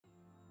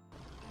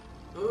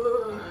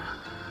Of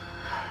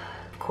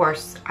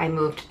course, I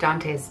moved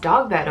Dante's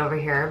dog bed over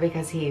here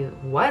because he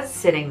was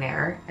sitting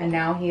there and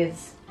now he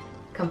is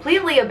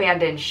completely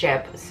abandoned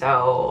ship.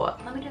 So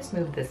let me just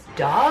move this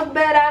dog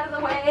bed out of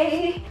the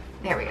way.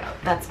 There we go,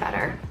 that's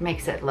better.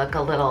 Makes it look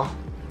a little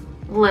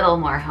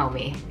more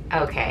homey.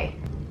 Okay.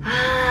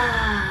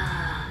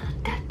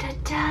 Da, da,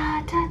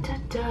 da, da, da,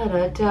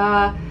 da,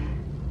 da,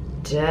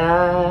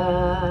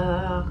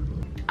 da.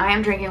 I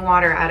am drinking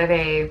water out of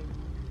a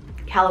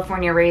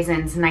California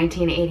Raisins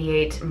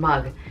 1988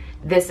 mug.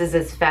 This is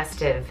as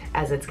festive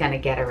as it's gonna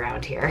get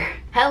around here.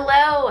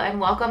 Hello and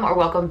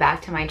welcome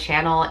back to my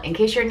channel. In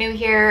case you're new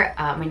here,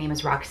 my name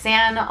is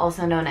Roxanne,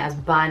 also known as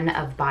Bun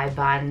of By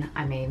Bun.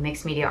 I'm a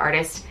mixed media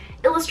artist,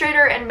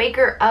 illustrator, and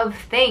maker of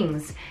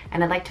things.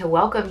 And I'd like to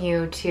welcome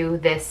you to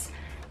this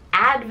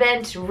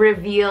Advent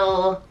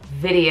reveal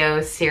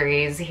video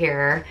series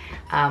here.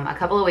 A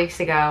couple of weeks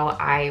ago,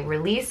 I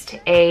released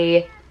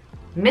a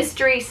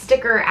mystery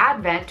sticker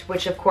advent,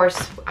 which of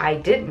course I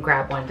didn't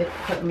grab one to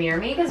put near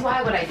me, because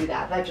why would I do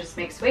that? That just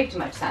makes way too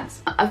much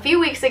sense. A few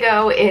weeks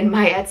ago in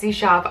my Etsy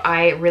shop,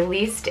 I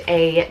released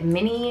a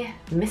mini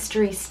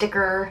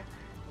sticker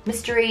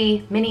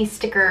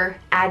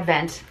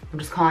advent. I'm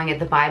just calling it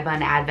the By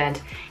Bun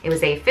Advent. It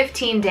was a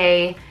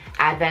 15-day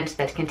advent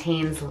that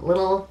contains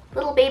little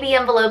baby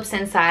envelopes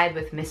inside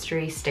with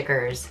mystery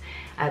stickers.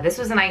 This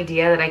was an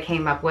idea that I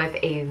came up with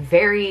a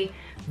very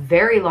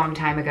long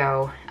time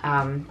ago,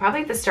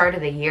 probably at the start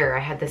of the year.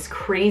 I had this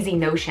crazy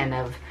notion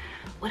of,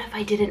 what if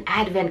I did an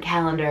advent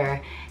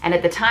calendar? And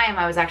at the time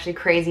I was actually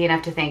crazy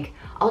enough to think,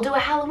 I'll do a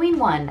Halloween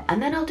one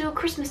and then I'll do a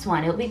Christmas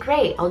one. It'll be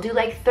great. I'll do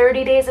like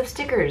 30 days of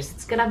stickers.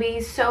 It's gonna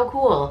be so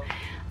cool.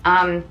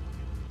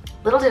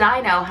 Little did I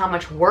know how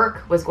much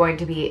work was going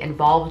to be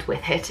involved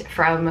with it,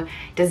 from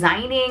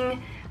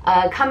designing,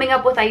 coming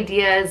up with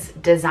ideas,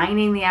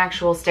 designing the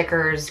actual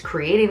stickers,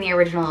 creating the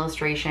original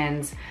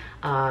illustrations,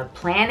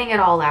 planning it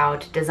all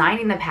out,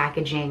 designing the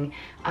packaging,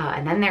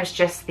 and then there's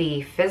just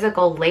the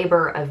physical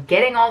labor of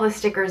getting all the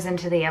stickers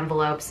into the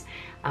envelopes.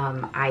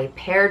 I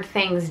pared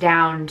things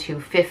down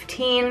to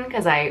 15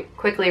 because I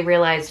quickly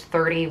realized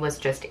 30 was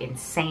just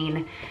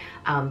insane.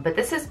 But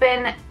this has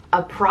been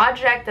a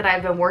project that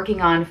I've been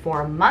working on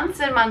for months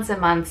and months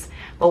and months,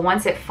 but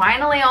once it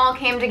finally all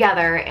came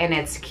together in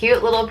its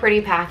cute little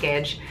pretty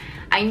package,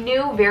 I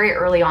knew very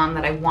early on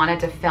that I wanted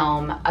to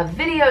film a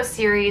video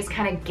series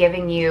kind of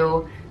giving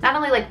you, not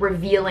only like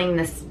revealing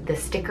the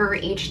sticker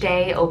each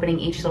day, opening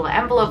each little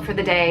envelope for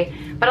the day,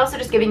 but also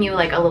just giving you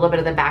like a little bit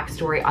of the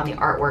backstory on the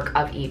artwork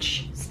of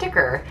each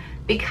sticker,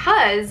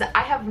 because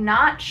I have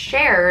not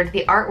shared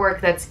the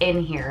artwork that's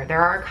in here.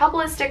 There are a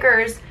couple of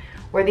stickers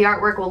where the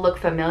artwork will look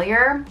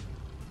familiar,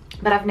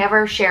 but I've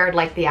never shared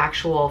like the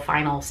actual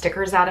final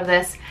stickers out of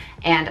this.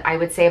 And I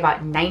would say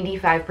about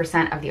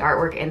 95% of the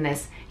artwork in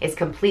this is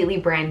completely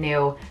brand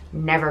new,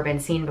 never been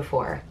seen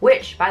before,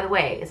 which, by the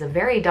way, is a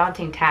very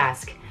daunting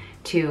task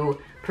to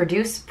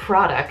produce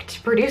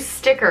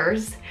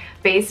stickers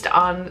based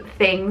on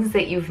things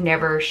that you've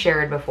never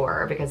shared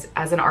before. Because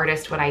as an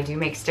artist, when I do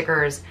make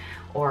stickers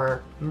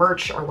or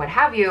merch or what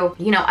have you,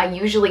 I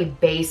usually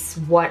base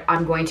what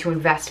I'm going to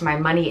invest my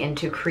money in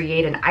to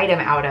create an item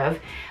out of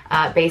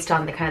based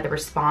on the kind of the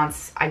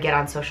response I get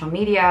on social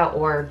media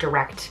or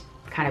direct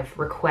kind of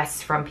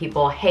requests from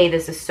people. Hey,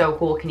 this is so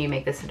cool, can you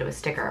make this into a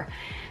sticker?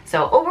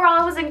 So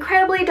overall, it was an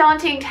incredibly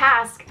daunting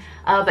task,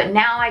 but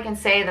now I can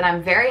say that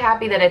I'm very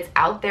happy that it's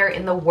out there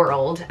in the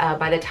world.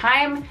 By the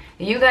time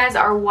you guys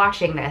are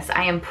watching this,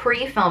 I am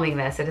pre-filming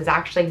this. It is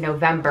actually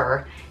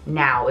November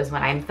now is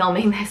when I'm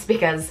filming this,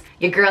 because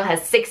your girl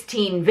has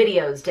 16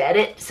 videos to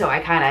edit, so I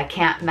kind of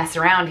can't mess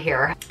around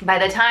here. By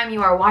the time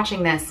you are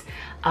watching this,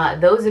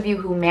 those of you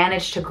who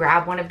managed to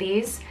grab one of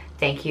these,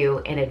 thank you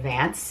in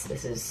advance.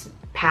 This is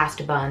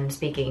past Bun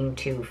speaking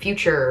to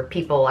future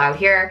people out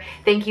here.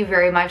 Thank you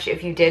very much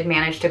if you did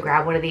manage to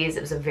grab one of these.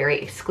 It was a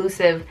very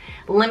exclusive,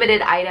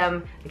 limited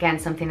item. Again,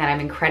 something that I'm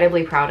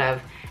incredibly proud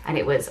of. And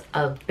it was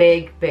a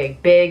big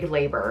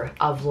labor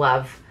of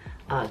love,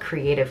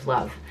 creative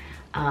love.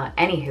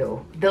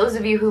 Anywho, those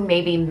of you who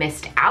maybe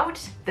missed out,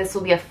 this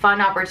will be a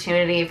fun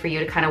opportunity for you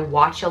to kind of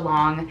watch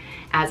along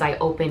as I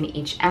open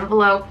each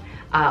envelope.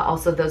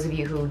 Also, those of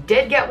you who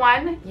did get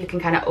one, you can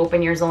kind of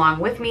open yours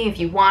along with me if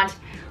you want,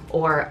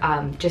 or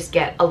just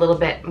get a little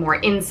bit more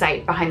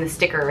insight behind the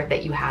sticker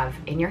that you have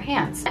in your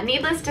hands.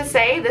 Needless to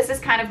say, this is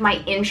kind of my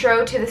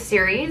intro to the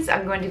series.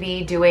 I'm going to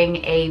be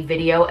doing a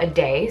video a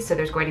day, so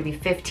there's going to be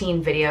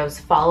 15 videos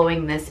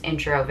following this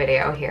intro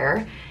video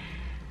here,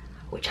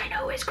 which I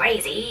know is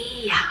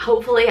crazy.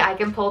 Hopefully I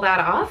can pull that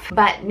off.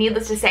 But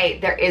needless to say,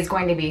 there is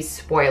going to be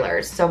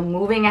spoilers. So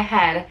moving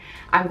ahead,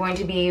 I'm going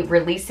to be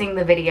releasing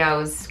the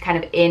videos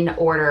kind of in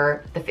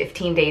order, the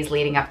 15 days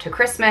leading up to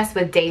Christmas,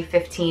 with day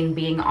 15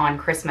 being on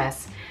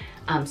Christmas.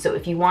 So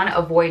if you want to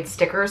avoid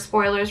sticker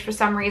spoilers for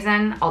some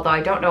reason, although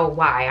I don't know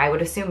why, I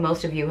would assume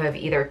most of you have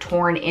either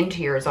torn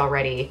into yours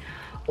already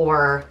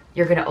or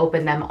you're gonna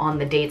open them on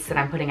the dates that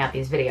I'm putting out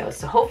these videos.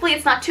 So hopefully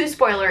it's not too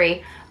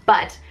spoilery,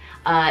 but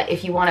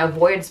If you want to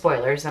avoid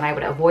spoilers, then I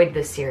would avoid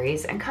this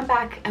series and come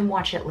back and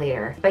watch it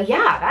later. But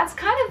yeah, that's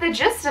kind of the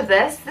gist of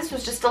this. This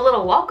was just a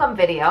little welcome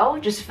video,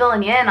 just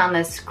filling you in on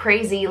this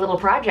crazy little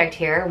project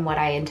here and what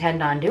I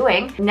intend on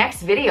doing.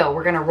 Next video,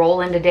 we're gonna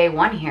roll into day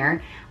one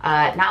here.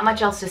 Not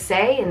much else to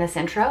say in this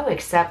intro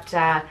except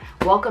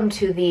welcome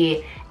to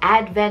the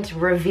Advent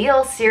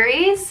Reveal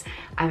series.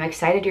 I'm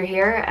excited you're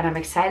here and I'm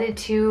excited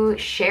to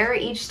share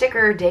each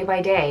sticker day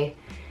by day.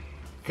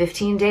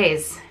 15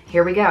 days,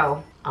 here we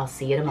go. I'll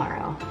see you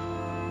tomorrow.